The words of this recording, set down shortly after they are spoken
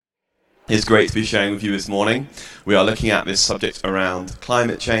It's great to be sharing with you this morning. We are looking at this subject around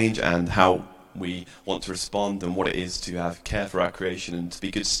climate change and how we want to respond and what it is to have care for our creation and to be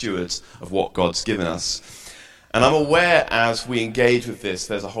good stewards of what God's given us. And I'm aware as we engage with this,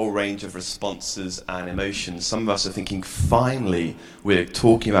 there's a whole range of responses and emotions. Some of us are thinking, finally, we're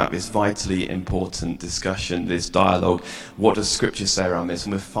talking about this vitally important discussion, this dialogue. What does Scripture say around this?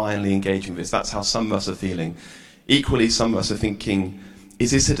 And we're finally engaging with this. That's how some of us are feeling. Equally, some of us are thinking, is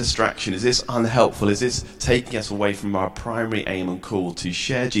this a distraction? Is this unhelpful? Is this taking us away from our primary aim and call to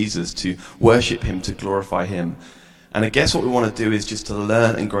share Jesus, to worship him, to glorify him? And I guess what we want to do is just to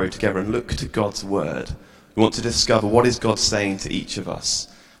learn and grow together and look to God's word. We want to discover what is God saying to each of us.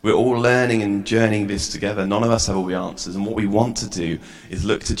 We're all learning and journeying this together. None of us have all the answers. And what we want to do is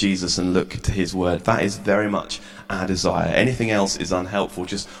look to Jesus and look to his word. That is very much our desire. Anything else is unhelpful.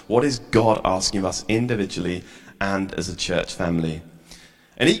 Just what is God asking of us individually and as a church family?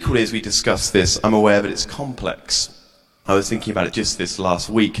 And equally, as we discuss this, I'm aware that it's complex. I was thinking about it just this last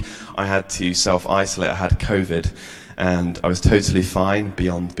week. I had to self-isolate. I had COVID, and I was totally fine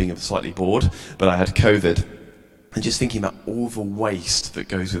beyond being slightly bored, but I had COVID. And just thinking about all the waste that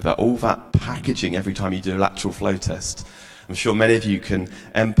goes with that, all that packaging every time you do a lateral flow test. I'm sure many of you can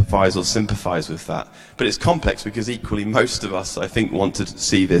empathise or sympathise with that. But it's complex because equally most of us, I think, want to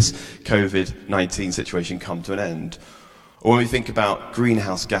see this COVID-19 situation come to an end. Or when we think about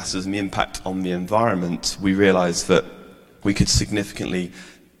greenhouse gases and the impact on the environment, we realise that we could significantly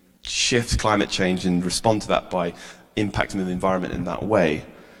shift climate change and respond to that by impacting the environment in that way.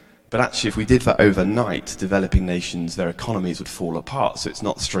 But actually, if we did that overnight, developing nations, their economies would fall apart, so it's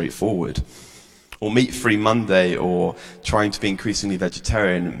not straightforward. Or Meat-Free Monday, or trying to be increasingly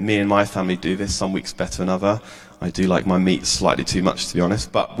vegetarian. Me and my family do this, some weeks better than other. I do like my meat slightly too much, to be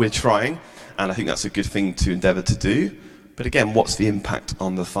honest, but we're trying, and I think that's a good thing to endeavour to do. But again, what's the impact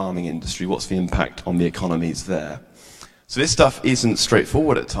on the farming industry? What's the impact on the economies there? So this stuff isn't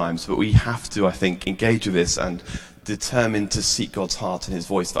straightforward at times, but we have to, I think, engage with this and determine to seek God's heart and his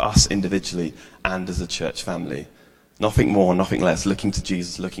voice for us individually and as a church family. Nothing more, nothing less, looking to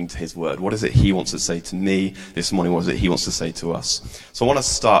Jesus, looking to his word. What is it he wants to say to me this morning? What is it he wants to say to us? So I want to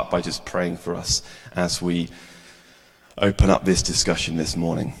start by just praying for us as we open up this discussion this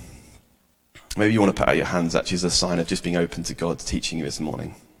morning. Maybe you want to put out your hands actually as a sign of just being open to God teaching you this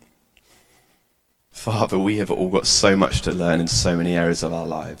morning. Father, we have all got so much to learn in so many areas of our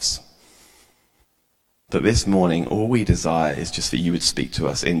lives. But this morning, all we desire is just that you would speak to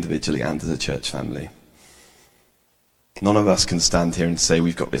us individually and as a church family. None of us can stand here and say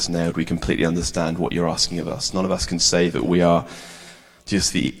we've got this nailed, we completely understand what you're asking of us. None of us can say that we are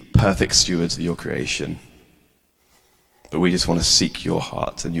just the perfect stewards of your creation. But we just want to seek your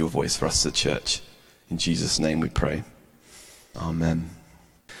heart and your voice for us as a church. In Jesus' name we pray. Amen.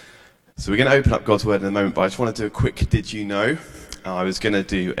 So we're going to open up God's word in a moment, but I just want to do a quick did you know? I was going to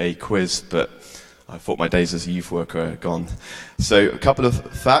do a quiz, but I thought my days as a youth worker are gone. So a couple of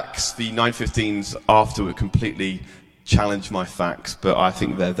facts. The 915s after would completely challenge my facts, but I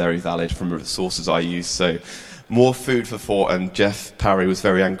think they're very valid from the sources I use. So more food for thought, and Jeff Parry was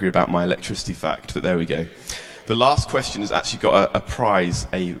very angry about my electricity fact, but there we go. The last question has actually got a prize,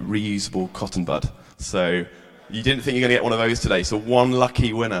 a reusable cotton bud. So you didn't think you're going to get one of those today. So one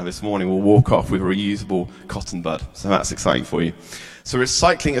lucky winner this morning will walk off with a reusable cotton bud. So that's exciting for you. So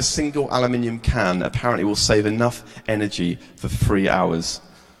recycling a single aluminium can apparently will save enough energy for 3 hours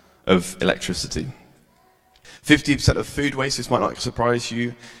of electricity. 50% of food waste, this might not surprise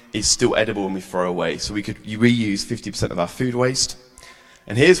you, is still edible when we throw away. So we could reuse 50% of our food waste.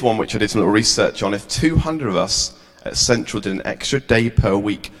 And here's one which I did some little research on. If 200 of us at Central did an extra day per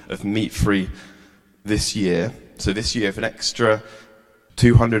week of meat-free this year, so this year if an extra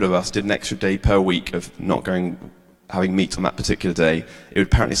 200 of us did an extra day per week of not having meat on that particular day, it would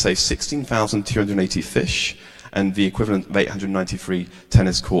apparently save 16,280 fish and the equivalent of 893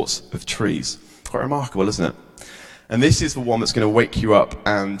 tennis courts of trees. Quite remarkable, isn't it? And this is the one that's going to wake you up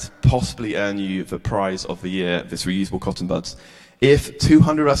and possibly earn you the prize of the year, this reusable cotton buds. If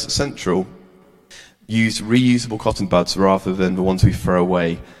 200 of us at Central used reusable cotton buds rather than the ones we throw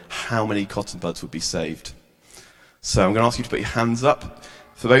away, how many cotton buds would be saved? So I'm going to ask you to put your hands up.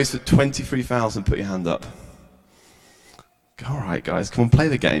 For those at 23,000, put your hand up. All right, guys, come on, play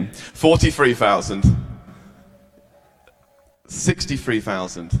the game. 43,000.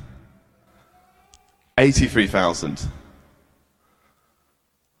 63,000. 83,000.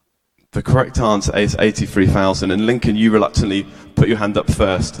 The correct answer is 83,000, and Lincoln, you reluctantly put your hand up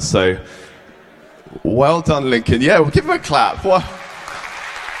first, so well done, Lincoln. Yeah, we'll give him a clap. What?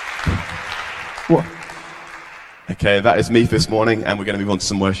 Okay, that is me this morning, and we're going to move on to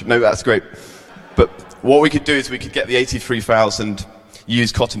some worship. No, that's great. But what we could do is we could get the 83,000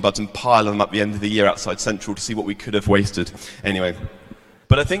 used cotton buds and pile them up at the end of the year outside Central to see what we could have wasted. Anyway.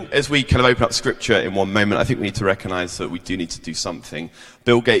 But I think as we kind of open up Scripture in one moment, I think we need to recognise that we do need to do something.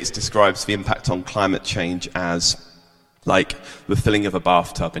 Bill Gates describes the impact on climate change as like the filling of a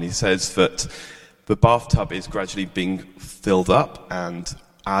bathtub, and he says that the bathtub is gradually being filled up, and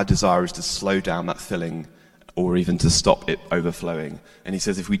our desire is to slow down that filling or even to stop it overflowing. And he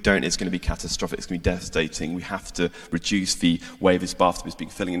says if we don't, it's going to be catastrophic, it's going to be devastating. We have to reduce the way this bathtub is being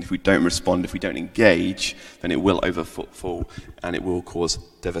filling, and if we don't respond, if we don't engage, then it will overfall and it will cause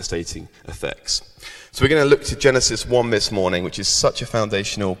devastating effects. So we're going to look to Genesis 1 this morning, which is such a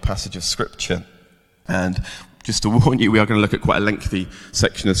foundational passage of Scripture. And just to warn you, we are going to look at quite a lengthy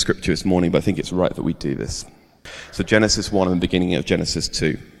section of Scripture this morning, but I think it's right that we do this. So Genesis 1 and the beginning of Genesis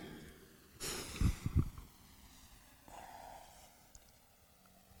 2.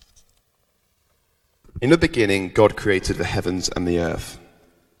 In the beginning, God created the heavens and the earth.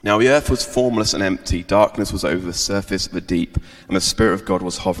 Now the earth was formless and empty, darkness was over the surface of the deep, and the Spirit of God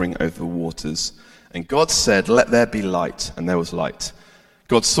was hovering over the waters. And God said, "Let there be light," and there was light.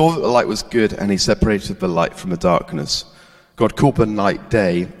 God saw that the light was good, and he separated the light from the darkness. God called the night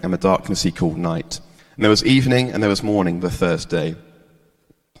day, and the darkness he called night. And there was evening, and there was morning, the first day.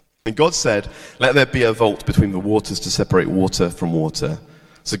 And God said, "Let there be a vault between the waters to separate water from water."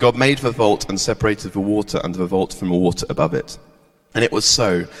 So God made the vault and separated the water under the vault from the water above it. And it was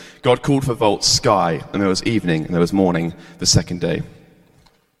so. God called the vault sky, and there was evening, and there was morning, the second day.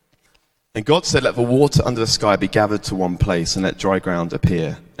 And God said, "Let the water under the sky be gathered to one place, and let dry ground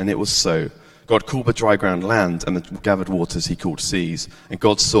appear." And it was so. God called the dry ground land, and the gathered waters he called seas. And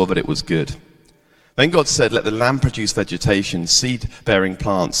God saw that it was good. Then God said, "Let the land produce vegetation, seed-bearing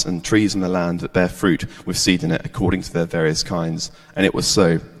plants, and trees in the land that bear fruit with seed in it, according to their various kinds." And it was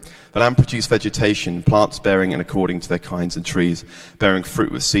so. The land produced vegetation, plants bearing in according to their kinds, and trees bearing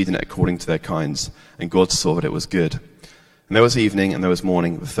fruit with seed in it, according to their kinds. And God saw that it was good. And there was evening, and there was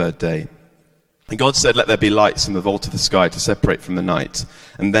morning, the third day. And God said, "Let there be lights in the vault of the sky to separate from the night,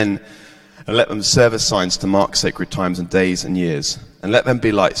 and let them serve as signs to mark sacred times and days and years. And let them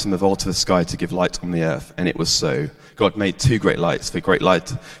be lights in the vault of the sky to give light on the earth." And it was so. God made two great lights, the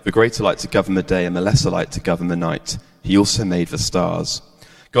greater light to govern the day, and the lesser light to govern the night. He also made the stars.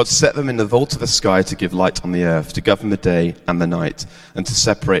 God set them in the vault of the sky to give light on the earth, to govern the day and the night, and to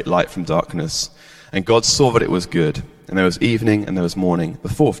separate light from darkness. And God saw that it was good. And there was evening, and there was morning, the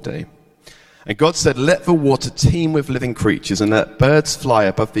fourth day. And God said, "Let the water teem with living creatures, and let birds fly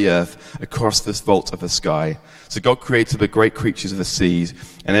above the earth across this vault of the sky." So God created the great creatures of the seas,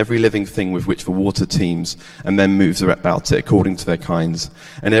 and every living thing with which the water teems, and then moves about it according to their kinds,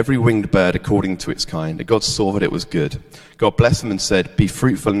 and every winged bird according to its kind. And God saw that it was good. God blessed them and said, "Be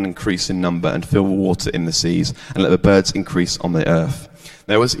fruitful and increase in number, and fill the water in the seas, and let the birds increase on the earth."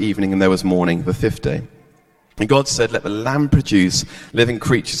 There was evening, and there was morning, the fifth day. And God said, "Let the land produce living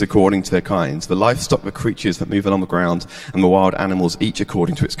creatures according to their kinds, the livestock, the creatures that move along the ground, and the wild animals, each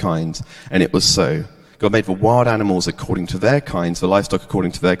according to its kind." And it was so. God made the wild animals according to their kinds, the livestock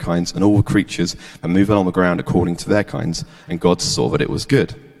according to their kinds, and all the creatures that move along the ground according to their kinds. And God saw that it was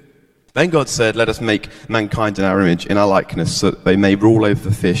good. Then God said, "Let us make mankind in our image, in our likeness, so that they may rule over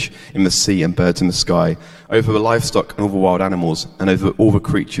the fish in the sea and birds in the sky, over the livestock and all the wild animals, and over all the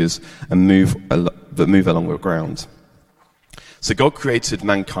creatures that move along the ground." So God created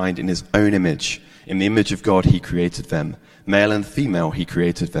mankind in his own image. In the image of God he created them. Male and female he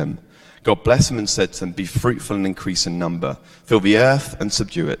created them. God blessed them and said to them, "Be fruitful and increase in number. Fill the earth and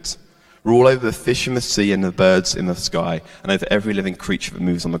subdue it. Rule over the fish in the sea and the birds in the sky, and over every living creature that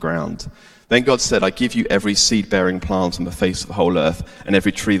moves on the ground." Then God said, "I give you every seed-bearing plant on the face of the whole earth, and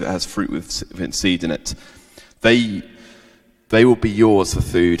every tree that has fruit with seed in it. They will be yours for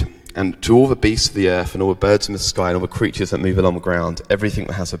food. And to all the beasts of the earth, and all the birds in the sky, and all the creatures that move along the ground, everything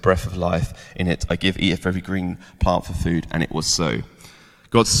that has a breath of life in it, I give each every green plant for food." And it was so.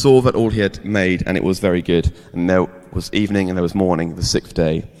 God saw that all he had made, and it was very good. And there was evening, and there was morning, the sixth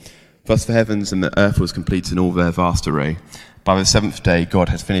day. Thus the heavens and the earth was completed in all their vast array. By the seventh day, God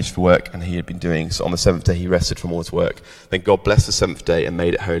had finished the work and he had been doing. So on the seventh day, he rested from all his work. Then God blessed the seventh day and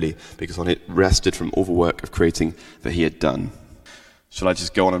made it holy, because on it rested from all the work of creating that he had done. Shall I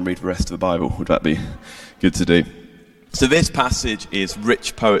just go on and read the rest of the Bible? Would that be good to do? So this passage is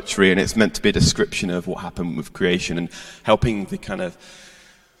rich poetry, and it's meant to be a description of what happened with creation and helping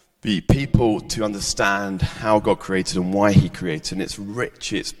the people to understand how God created and why he created. And it's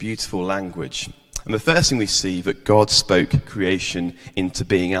rich, it's beautiful language. And the first thing we see, that God spoke creation into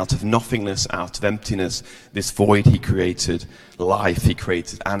being. Out of nothingness, out of emptiness, this void he created life, he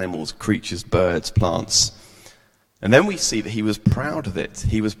created animals, creatures, birds, plants. And then we see that he was proud of it.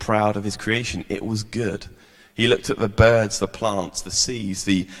 He was proud of his creation. It was good. He looked at the birds, the plants, the seas,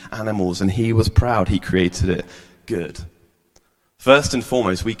 the animals, and he was proud. He created it good. First and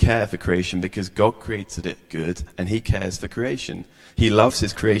foremost, we care for creation because God created it good, and he cares for creation. He loves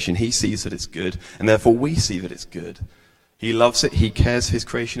his creation. He sees that it's good, and therefore we see that it's good. He loves it. He cares for his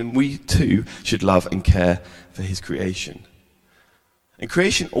creation, and we too should love and care for his creation. And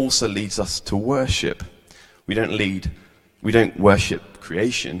creation also leads us to worship. We don't worship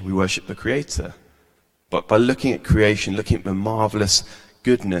creation, we worship the Creator. But by looking at creation, looking at the marvelous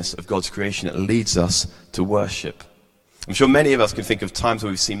goodness of God's creation, it leads us to worship. I'm sure many of us can think of times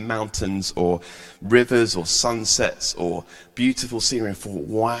where we've seen mountains or rivers or sunsets or beautiful scenery and thought,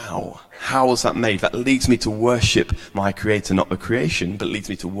 wow, how was that made? That leads me to worship my Creator, not the creation, but leads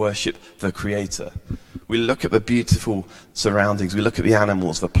me to worship the Creator. We look at the beautiful surroundings, we look at the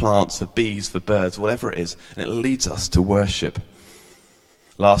animals, the plants, the bees, the birds, whatever it is, and it leads us to worship.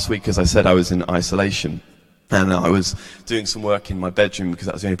 Last week, as I said, I was in isolation, and I was doing some work in my bedroom because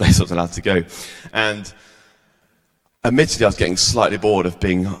that was the only place I was allowed to go. And admittedly, I was getting slightly bored of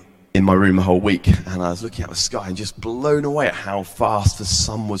being in my room the whole week, and I was looking at the sky and just blown away at how fast the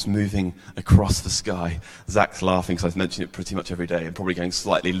sun was moving across the sky. Zach's laughing because I've mentioned it pretty much every day and probably going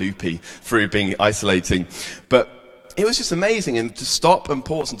slightly loopy through being isolating. But it was just amazing, and to stop and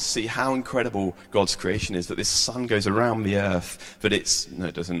pause and to see how incredible God's creation is, that this sun goes around the earth, but no,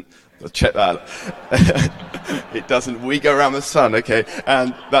 it doesn't. Check that. It doesn't. We go around the sun, okay,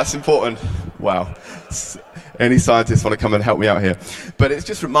 and that's important. Wow. Any scientists want to come and help me out here? But it's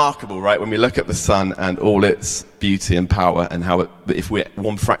just remarkable, right, when we look at the sun and all its beauty and power, and how if we're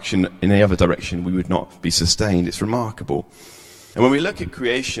one fraction in any other direction, we would not be sustained. It's remarkable. And when we look at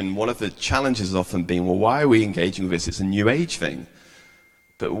creation, one of the challenges has often been, well, why are we engaging with this? It's a New Age thing.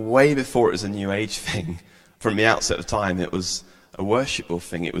 But way before it was a New Age thing, from the outset of time, it was a worshipful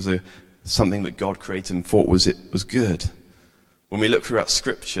thing. It was something that God created and thought was good. When we look throughout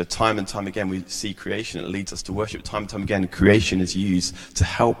Scripture, time and time again, we see creation. It leads us to worship. Time and time again, creation is used to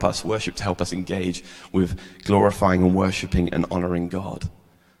help us worship, to help us engage with glorifying and worshipping and honoring God.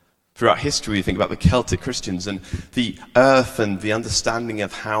 Throughout history, we think about the Celtic Christians, and the earth and the understanding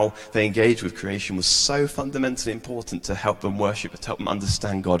of how they engage with creation was so fundamentally important to help them worship, to help them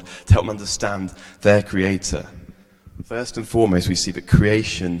understand God, to help them understand their Creator. First and foremost, we see that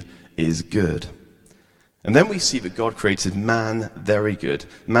creation is good. And then we see that God created man very good,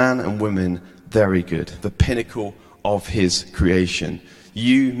 man and woman very good, the pinnacle of his creation.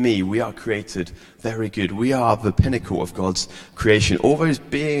 You, me, we are created very good. We are the pinnacle of God's creation. All those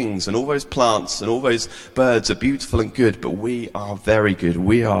beings and all those plants and all those birds are beautiful and good, but we are very good.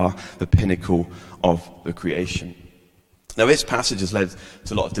 We are the pinnacle of the creation. Now, this passage has led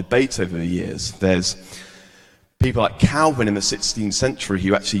to a lot of debate over the years. There's people like Calvin in the 16th century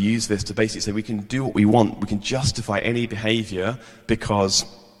who actually use this to basically say we can do what we want, we can justify any behavior because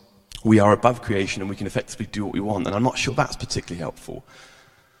we are above creation and we can effectively do what we want. And I'm not sure that's particularly helpful.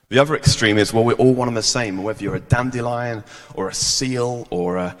 The other extreme is, well, we're all one and the same. Whether you're a dandelion or a seal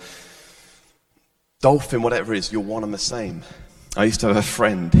or a dolphin, whatever it is, you're one and the same. I used to have a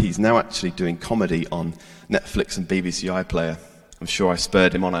friend. He's now actually doing comedy on Netflix and BBC iPlayer. I'm sure I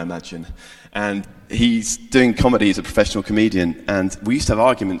spurred him on, I imagine. And he's doing comedy as a professional comedian. And we used to have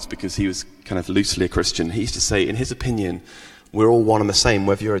arguments because he was kind of loosely a Christian. He used to say, in his opinion, we're all one and the same.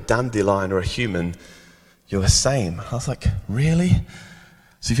 Whether you're a dandelion or a human, you're the same. I was like, really?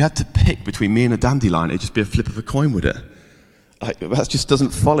 So if you had to pick between me and a dandelion, it'd just be a flip of a coin, would it? That just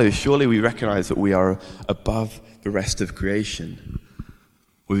doesn't follow. Surely we recognize that we are above the rest of creation.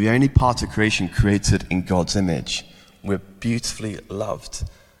 We're the only part of creation created in God's image. We're beautifully loved.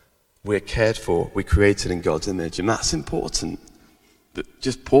 We're cared for. We're created in God's image. And that's important. But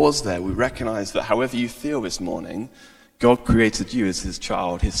just pause there. We recognize that however you feel this morning, God created you as his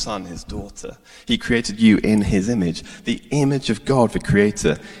child, his son, his daughter. He created you in his image. The image of God, the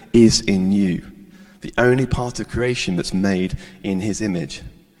Creator, is in you. The only part of creation that's made in his image.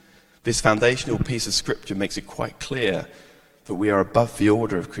 This foundational piece of scripture makes it quite clear that we are above the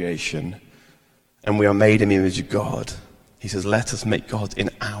order of creation and we are made in the image of God. He says, let us make God in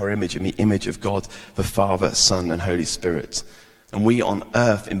our image, in the image of God, the Father, Son, and Holy Spirit. And we on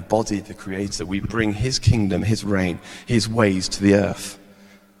earth embody the Creator. We bring his kingdom, his reign, his ways to the earth.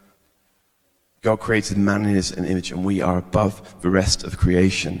 God created man in his image, and we are above the rest of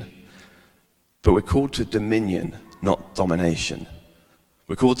creation. But we're called to dominion, not domination.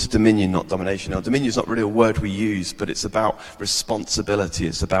 We're called to dominion, not domination. Now, dominion is not really a word we use, but it's about responsibility.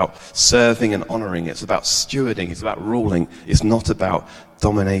 It's about serving and honoring. It's about stewarding. It's about ruling. It's not about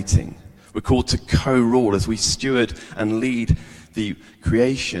dominating. We're called to co-rule as we steward and lead the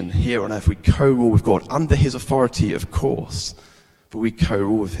creation here on earth. We co-rule with God under his authority, of course, but we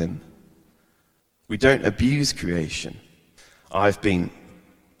co-rule with him. We don't abuse creation. I've been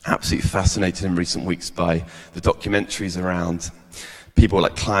absolutely fascinated in recent weeks by the documentaries around people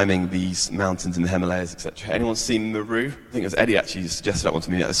like climbing these mountains in the Himalayas, etc. Anyone seen Meru? I think it was Eddie actually suggested that one to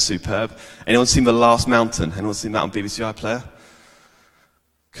me. That was superb. Anyone seen The Last Mountain? Anyone seen that on BBC iPlayer?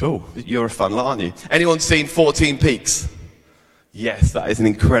 Cool. You're a fun lot, aren't you? Anyone seen 14 Peaks? Yes, that is an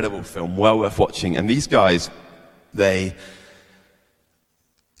incredible film, well worth watching. And these guys, they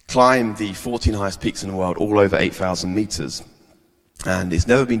climb the 14 highest peaks in the world, all over 8,000 meters. And it's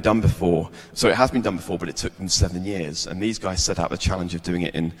never been done before. So it has been done before, but it took them 7 years. And these guys set out the challenge of doing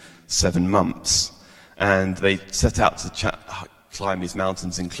it in 7 months. And they set out to climb these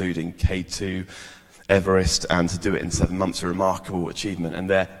mountains, including K2, Everest, and to do it in 7 months, a remarkable achievement. And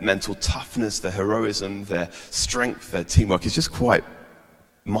their mental toughness, their heroism, their strength, their teamwork is just quite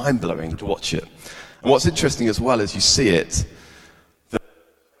mind-blowing to watch it. And what's interesting as well is you see it,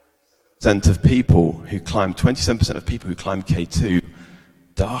 27% of people who climb K2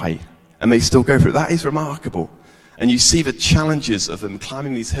 die, and they still go for it. That is remarkable. And you see the challenges of them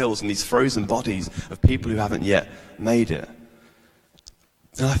climbing these hills and these frozen bodies of people who haven't yet made it.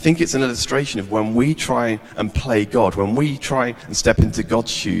 And I think it's an illustration of when we try and play God, when we try and step into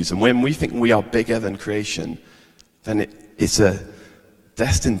God's shoes, and when we think we are bigger than creation, then it's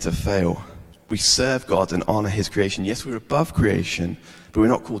destined to fail. We serve God and honor his creation. Yes, we're above creation, but we're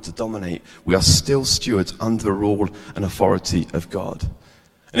not called to dominate. We are still stewards under the rule and authority of God.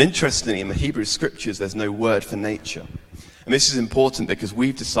 And interestingly, in the Hebrew scriptures, there's no word for nature. And this is important because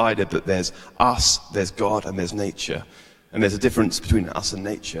we've decided that there's us, there's God, and there's nature. And there's a difference between us and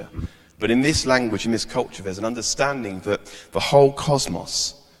nature. But in this language, in this culture, there's an understanding that the whole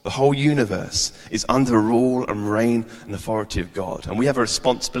cosmos, the whole universe, is under the rule and reign and authority of God. And we have a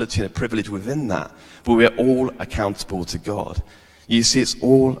responsibility and a privilege within that, but we're all accountable to God. You see, it's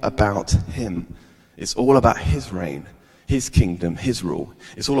all about him. It's all about his reign, his kingdom, his rule.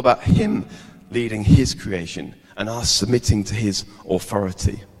 It's all about him leading his creation and us submitting to his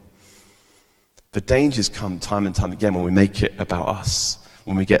authority. The dangers come time and time again when we make it about us,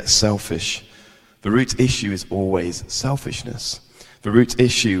 when we get selfish. The root issue is always selfishness. The root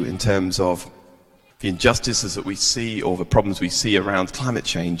issue in terms of the injustices that we see or the problems we see around climate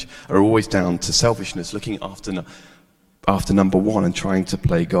change are always down to selfishness, looking after number one and trying to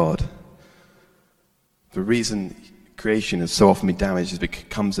play God. The reason creation has so often been damaged is because it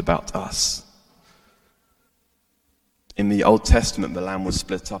becomes about us. In the Old Testament, the land was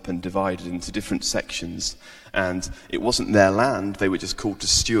split up and divided into different sections, and it wasn't their land. They were just called to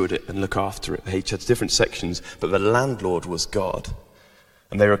steward it and look after it. They each had different sections, but the landlord was God,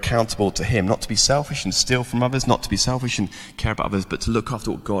 and they were accountable to him, not to be selfish and steal from others, not to be selfish and care about others, but to look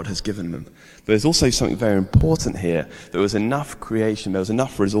after what God has given them. But there's also something very important here. There was enough creation, there was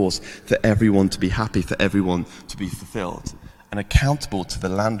enough resource for everyone to be happy, for everyone to be fulfilled. And accountable to the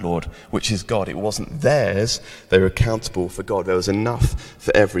landlord, which is God. It wasn't theirs, they were accountable for God. There was enough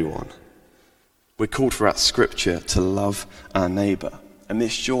for everyone. We're called throughout Scripture to love our neighbour. And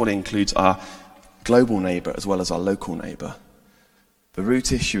this surely includes our global neighbour as well as our local neighbour. The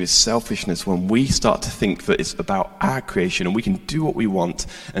root issue is selfishness. When we start to think that it's about our creation and we can do what we want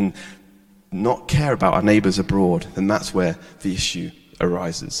and not care about our neighbours abroad, then that's where the issue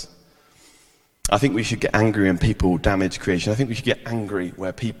arises. I think we should get angry when people damage creation. I think we should get angry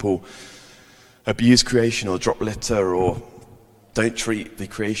where people abuse creation or drop litter or don't treat the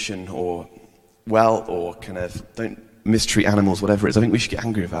creation or well or kind of don't mistreat animals, whatever it is. I think we should get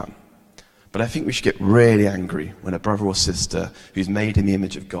angry with that. But I think we should get really angry when a brother or sister who's made in the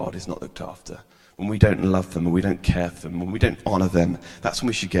image of God is not looked after. When we don't love them, when we don't care for them, when we don't honour them, that's when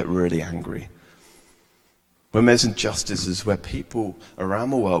we should get really angry. When there's injustices where people around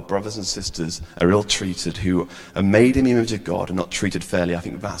the world, brothers and sisters, are ill-treated, who are made in the image of God and not treated fairly, I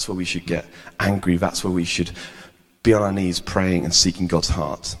think that's where we should get angry. That's where we should be on our knees praying and seeking God's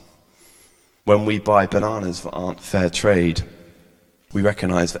heart. When we buy bananas that aren't fair trade, we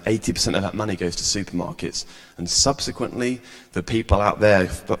recognise that 80% of that money goes to supermarkets. And subsequently, the people out there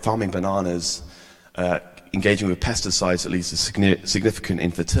farming bananas engaging with pesticides that leads to significant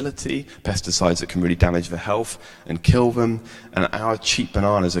infertility, pesticides that can really damage their health and kill them, and our cheap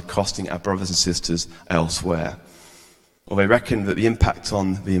bananas are costing our brothers and sisters elsewhere. Well, they reckon that the impact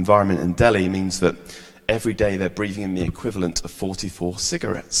on the environment in Delhi means that every day they're breathing in the equivalent of 44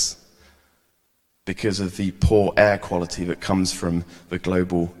 cigarettes because of the poor air quality that comes from the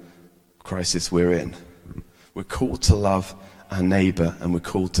global crisis we're in. We're called to love our neighbour, and we're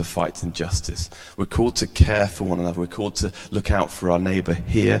called to fight injustice. We're called to care for one another. We're called to look out for our neighbour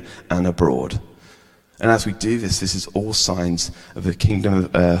here and abroad. And as we do this, this is all signs of the kingdom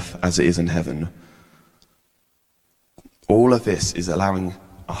of earth as it is in heaven. All of this is allowing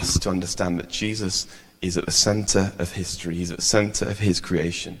us to understand that Jesus is at the centre of history. He's at the centre of his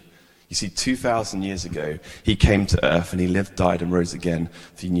creation. You see, 2,000 years ago, he came to earth and he lived, died and rose again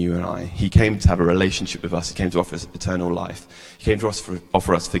for you and I. He came to have a relationship with us. He came to offer us eternal life. He came to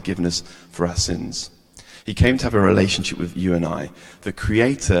offer us forgiveness for our sins. He came to have a relationship with you and I. The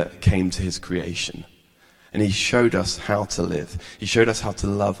Creator came to his creation. And he showed us how to live. He showed us how to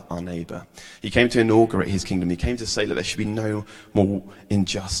love our neighbour. He came to inaugurate his kingdom. He came to say that there should be no more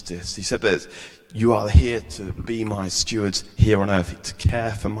injustice. He said that you are here to be my stewards here on earth, to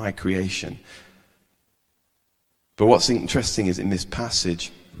care for my creation. But what's interesting is in this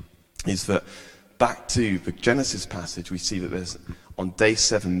passage is that back to the Genesis passage, we see that on day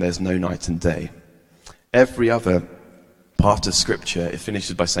 7, there's no night and day. Every other part of Scripture, it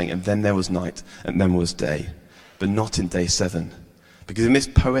finishes by saying, and then there was night, and then was day. But not in day 7. Because in this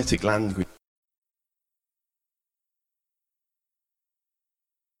poetic language,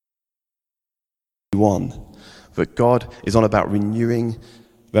 that God is on about renewing.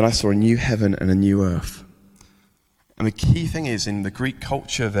 Then I saw a new heaven and a new earth. And the key thing is, in the Greek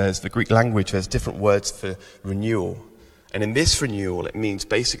culture, the Greek language, there's different words for renewal. And in this renewal, it means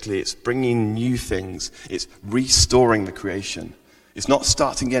basically it's bringing new things. It's restoring the creation. It's not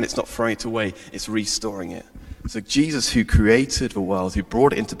starting again. It's not throwing it away. It's restoring it. So Jesus, who created the world, who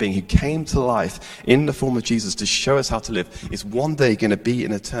brought it into being, who came to life in the form of Jesus to show us how to live, is one day going to be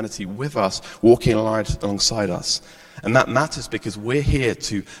in eternity with us, walking alongside us. And that matters because we're here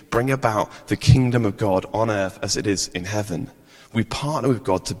to bring about the kingdom of God on earth as it is in heaven. We partner with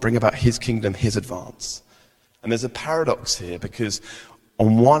God to bring about his kingdom, his advance. And there's a paradox here because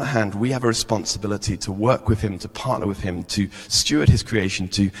on one hand, we have a responsibility to work with him, to partner with him, to steward his creation,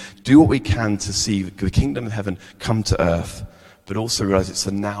 to do what we can to see the kingdom of heaven come to earth, but also realize it's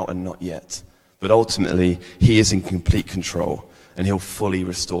the now and not yet. But ultimately, he is in complete control, and he'll fully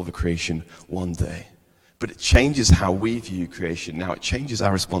restore the creation one day. But it changes how we view creation now. It changes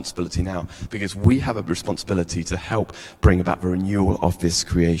our responsibility now, because we have a responsibility to help bring about the renewal of this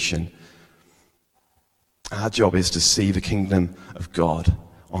creation. Our job is to see the kingdom of God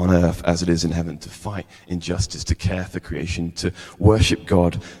on earth as it is in heaven, to fight injustice, to care for creation, to worship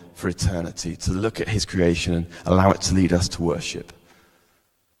God for eternity, to look at his creation and allow it to lead us to worship,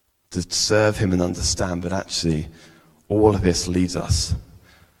 to serve him and understand. But actually, all of this leads us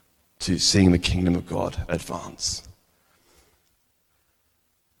to seeing the kingdom of God advance.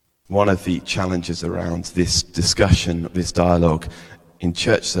 One of the challenges around this discussion, this dialogue, in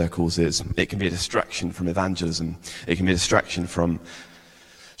church circles is it can be a distraction from evangelism. It can be a distraction from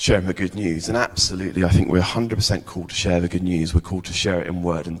sharing the good news. And absolutely, I think we're 100% called to share the good news. We're called to share it in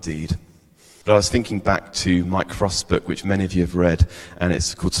word and deed. But I was thinking back to Mike Frost's book, which many of you have read, and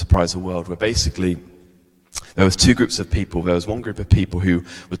it's called Surprise the World, where basically there was two groups of people. There was one group of people who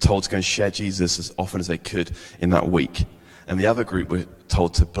were told to go and share Jesus as often as they could in that week. And the other group were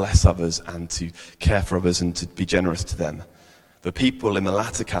told to bless others and to care for others and to be generous to them. The people in the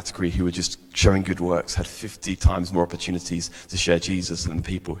latter category who were just showing good works had 50 times more opportunities to share Jesus than the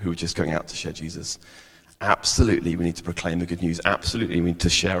people who were just going out to share Jesus. Absolutely, we need to proclaim the good news. Absolutely, we need to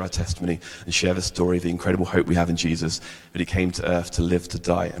share our testimony and share the story of the incredible hope we have in Jesus, that he came to earth to live, to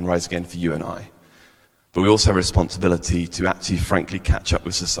die, and rise again for you and I. But we also have a responsibility to actually frankly catch up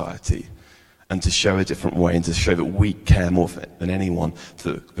with society and to show a different way and to show that we care more than anyone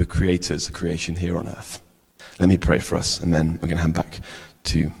for the creators of creation here on earth. Let me pray for us, and then we're going to hand back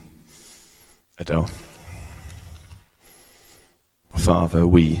to Adele. Father,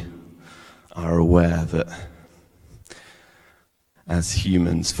 we are aware that as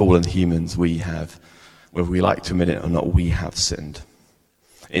humans, fallen humans, we have, whether we like to admit it or not, we have sinned.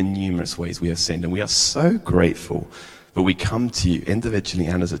 In numerous ways we have sinned, and we are so grateful that we come to you individually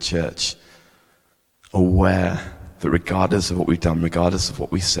and as a church, aware that regardless of what we've done, regardless of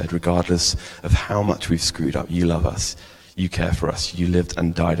what we said, regardless of how much we've screwed up, you love us, you care for us, you lived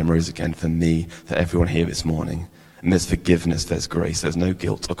and died and rose again for me, for everyone here this morning. And there's forgiveness, there's grace, there's no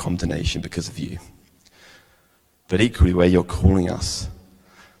guilt or condemnation because of you. But equally, where you're calling us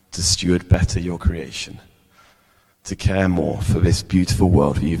to steward better your creation, to care more for this beautiful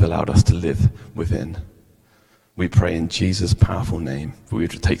world that you've allowed us to live within, we pray in Jesus' powerful name that we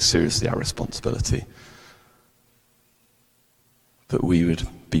would take seriously our responsibility. that we would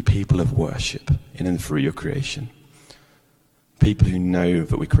be people of worship in and through your creation. People who know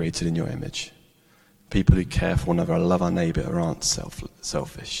that we're created in your image. People who care for one another, love our neighbour, or aren't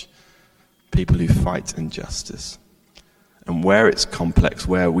selfish. People who fight injustice. And where it's complex,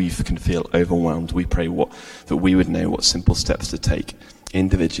 where we can feel overwhelmed, we pray that we would know what simple steps to take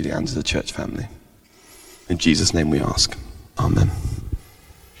individually and as a church family. In Jesus' name we ask. Amen.